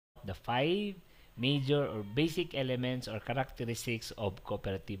the five major or basic elements or characteristics of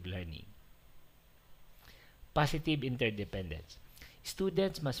cooperative learning. Positive interdependence.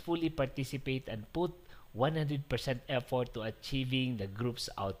 Students must fully participate and put 100% effort to achieving the group's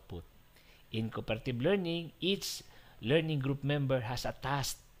output. In cooperative learning, each learning group member has a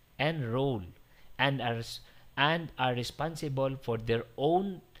task and role and are responsible for their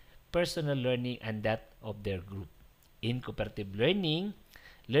own personal learning and that of their group. In cooperative learning,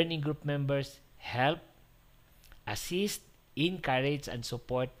 learning group members help, assist, encourage, and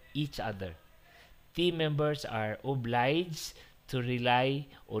support each other. Team members are obliged to rely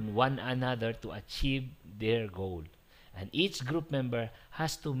on one another to achieve their goal. And each group member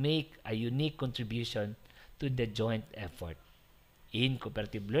has to make a unique contribution to the joint effort. In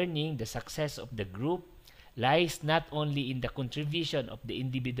cooperative learning, the success of the group lies not only in the contribution of the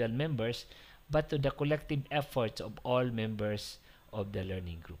individual members, but to the collective efforts of all members of the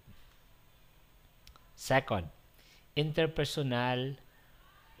learning group. Second, interpersonal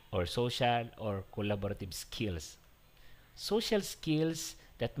or social or collaborative skills. Social skills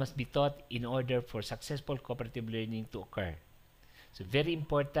that must be taught in order for successful cooperative learning to occur. So very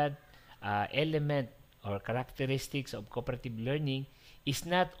important element or characteristics of cooperative learning is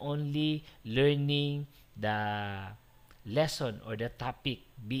not only learning the lesson or the topic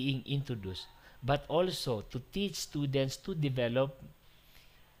being introduced, but also to teach students to develop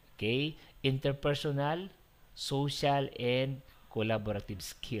interpersonal, social, and collaborative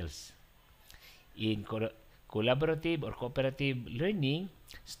skills. In collaborative or cooperative learning,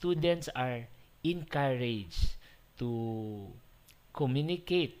 students are encouraged to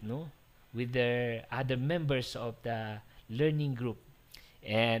communicate with their other members of the learning group,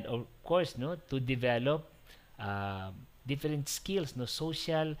 and of course to develop different skills,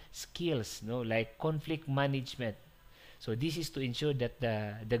 social skills, like conflict management. So this is to ensure that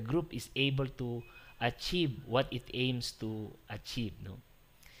the group is able to achieve what it aims to achieve.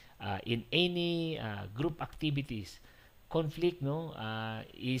 In any group activities, conflict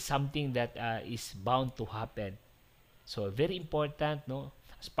is something that is bound to happen. So very important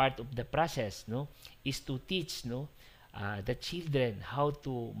as part of the process is to teach the children how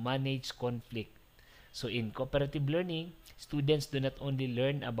to manage conflict. So in cooperative learning, students do not only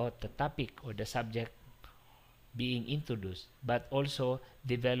learn about the topic or the subject being introduced, but also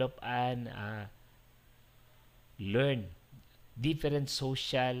develop and learn different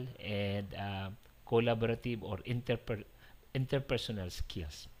social and collaborative or interpersonal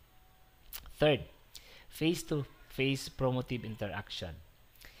skills. Third, face-to-face promotive interaction.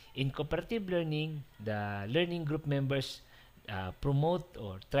 In cooperative learning, the learning group members promote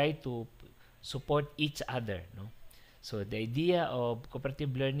or try to support each other. So the idea of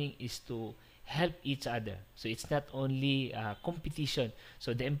cooperative learning is to help each other. So it's not only competition.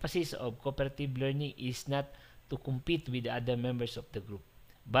 So the emphasis of cooperative learning is not to compete with the other members of the group,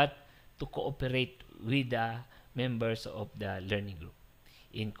 but to cooperate with the members of the learning group.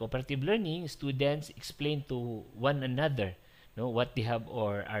 In cooperative learning, students explain to one another what they have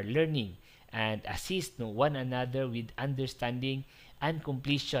or are learning and assist one another with understanding and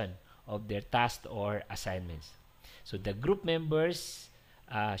completion of their tasks or assignments. So the group members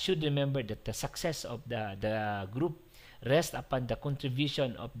should remember that the success of the group rests upon the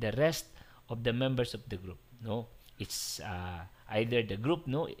contribution of the rest of the members of the group. It's either the group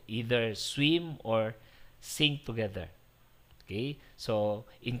either swim or sing together. Okay, so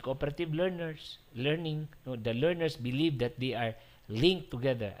in cooperative learning, the learners believe that they are linked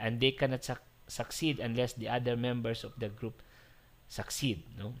together and they cannot succeed unless the other members of the group succeed,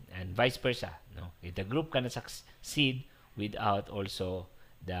 and vice versa. The group cannot succeed without also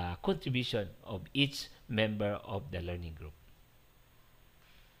the contribution of each member of the learning group.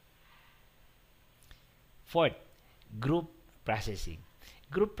 Fourth, group processing.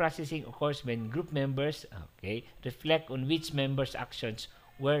 Group processing occurs when group members reflect on which members' actions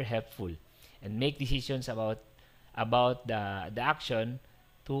were helpful and make decisions about the action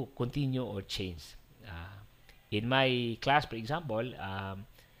to continue or change. In my class, for example,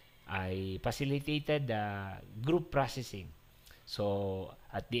 I facilitated the group processing. So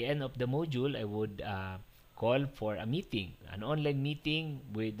at the end of the module, I would call for a meeting, an online meeting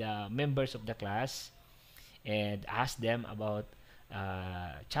with members of the class, and ask them about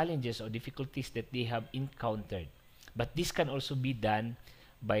challenges or difficulties that they have encountered. But this can also be done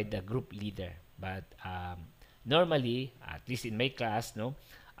by the group leader. But normally, at least in my class,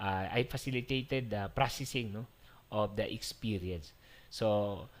 I facilitated the processing of the experience.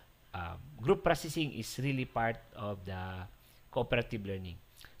 So group processing is really part of the cooperative learning.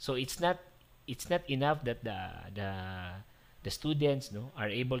 So it's not enough that the students are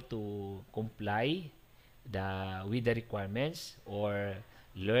able to comply with the requirements or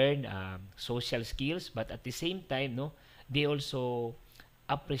learn social skills, but at the same time they also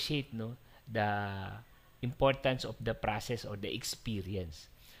appreciate the importance of the process or the experience.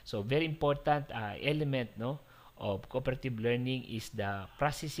 So very important element of cooperative learning is the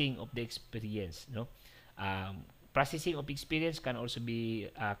processing of the experience. Processing of experience can also be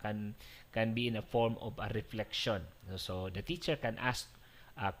can be in a form of a reflection. So the teacher can ask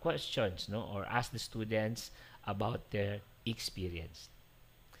questions or ask the students about their experience.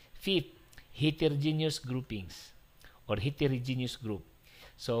 Fifth, heterogeneous groupings or heterogeneous group.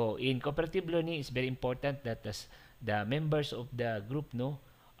 So in cooperative learning, it's very important that the members of the group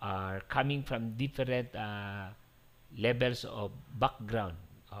are coming from different levels of background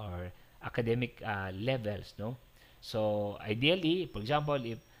or academic levels. So ideally, for example,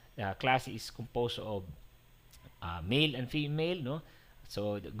 if the class is composed of male and female,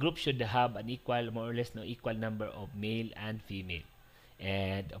 so the group should have an equal, more or less, equal number of male and female.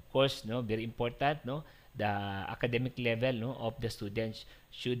 And of course, very important, the academic level of the students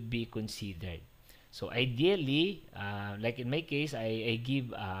should be considered. So ideally, like in my case, I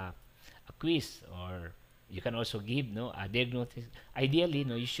give a quiz, or you can also give a diagnostic. Ideally,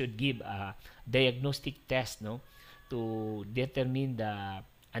 you should give a diagnostic test, to determine the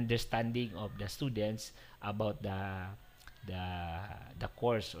understanding of the students about the the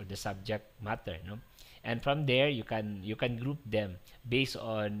course or the subject matter, and from there you can group them based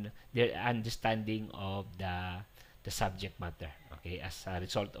on their understanding of the subject matter, okay, as a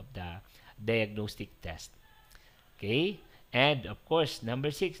result of the diagnostic test. Okay, and of course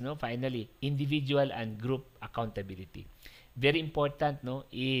number 6, finally, individual and group accountability. Very important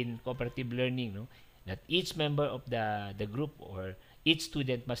in cooperative learning, that each member of the group or each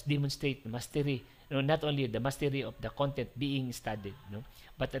student must demonstrate mastery, not only the mastery of the content being studied,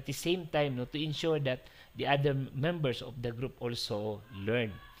 but at the same time, to ensure that the other members of the group also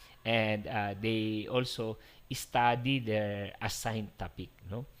learn, and they also study their assigned topic.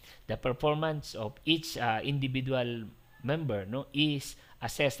 The performance of each individual member is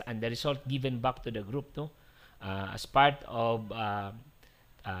assessed, and the result given back to the group as part of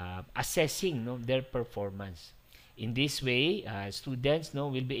assessing their performance. In this way, students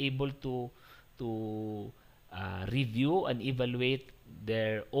will be able to review and evaluate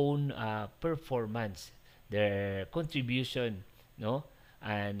their own performance, their contribution,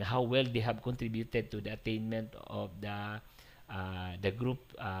 and how well they have contributed to the attainment of the group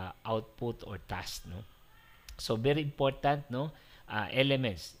output or task. So very important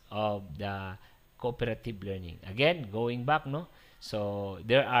elements of the cooperative learning. Again, going back, so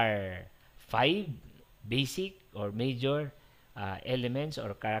there are 5 basic or major elements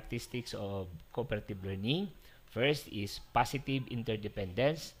or characteristics of cooperative learning. First is positive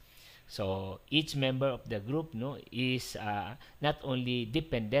interdependence. So each member of the group is not only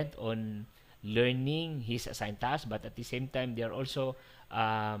dependent on learning his assigned task, but at the same time they are also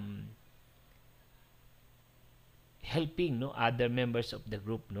helping other members of the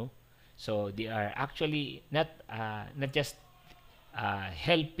group. So they are actually not just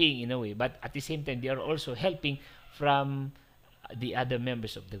helping in a way, but at the same time they are also helping from the other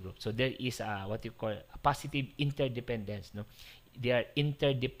members of the group. So there is what you call a positive interdependence. They are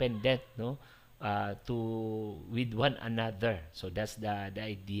interdependent to with one another. So that's the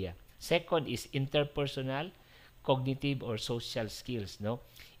idea. Second is interpersonal, cognitive or social skills.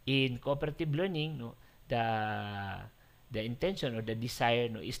 In cooperative learning, the intention or the desire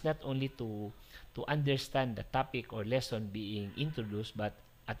is not only to understand the topic or lesson being introduced, but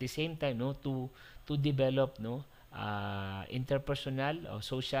at the same time to develop interpersonal or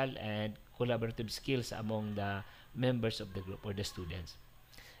social and collaborative skills among the members of the group or the students.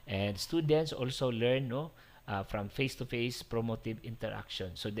 And students also learn from face-to-face promotive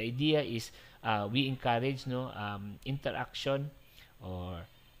interaction. So the idea is we encourage interaction or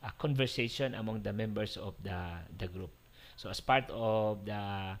a conversation among the members of the group. So as part of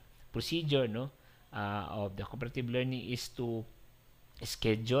the procedure of the cooperative learning is to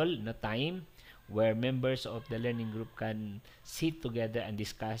schedule time where members of the learning group can sit together and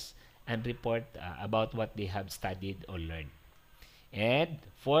discuss and report about what they have studied or learned. And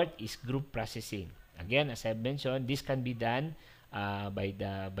fourth is group processing. Again, as I mentioned, this can be done by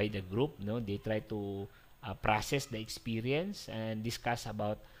the group. They try to process the experience and discuss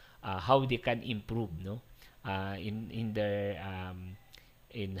about how they can improve in their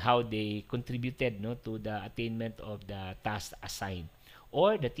in how they contributed to the attainment of the task assigned.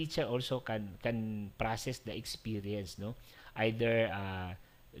 Or the teacher also can process the experience, either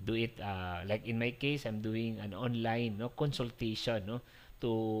do it like in my case, I'm doing an online consultation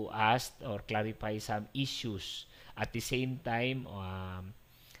to ask or clarify some issues. At the same time,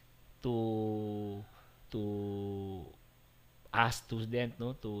 to to ask student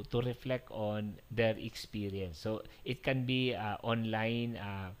to reflect on their experience. So it can be online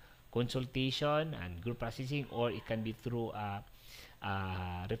consultation and group processing, or it can be through a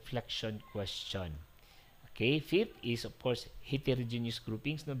reflection question. Okay, fifth is of course heterogeneous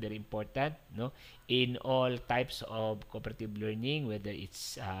groupings, very important, in all types of cooperative learning, whether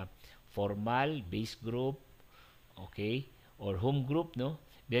it's formal, base group, okay, or home group,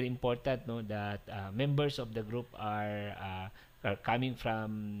 very important, that members of the group are coming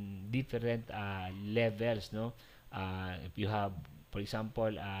from different levels, if you have, for example,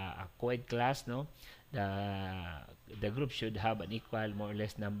 a co-ed class, the the group should have an equal, more or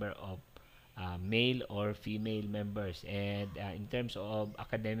less, number of male or female members. And in terms of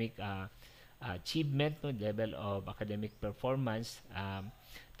academic achievement, level of academic performance,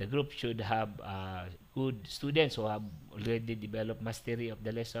 the group should have good students who have already developed mastery of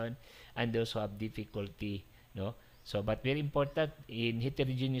the lesson, and those who have difficulty, so but very important in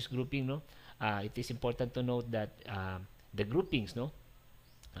heterogeneous grouping, it is important to note that the groupings,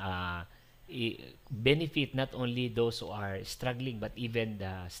 uh, benefit not only those who are struggling, but even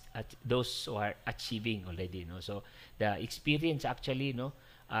those who are achieving already, so the experience actually,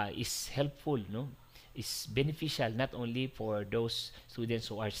 is helpful, is beneficial not only for those students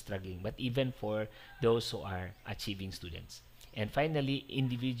who are struggling, but even for those who are achieving students. And finally,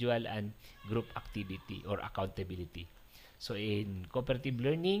 individual and group activity or accountability. So in cooperative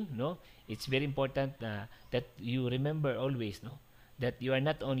learning, it's very important that you remember always, that you are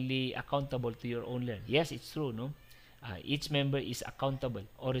not only accountable to your own learning. Yes, it's true, each member is accountable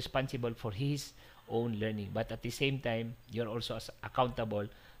or responsible for his own learning, but at the same time, you're also accountable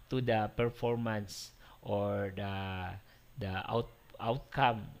to the performance or the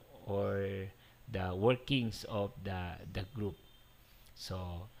outcome or the workings of the group.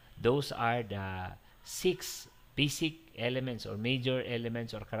 So those are the six basic elements or major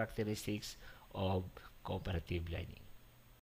elements or characteristics of cooperative learning.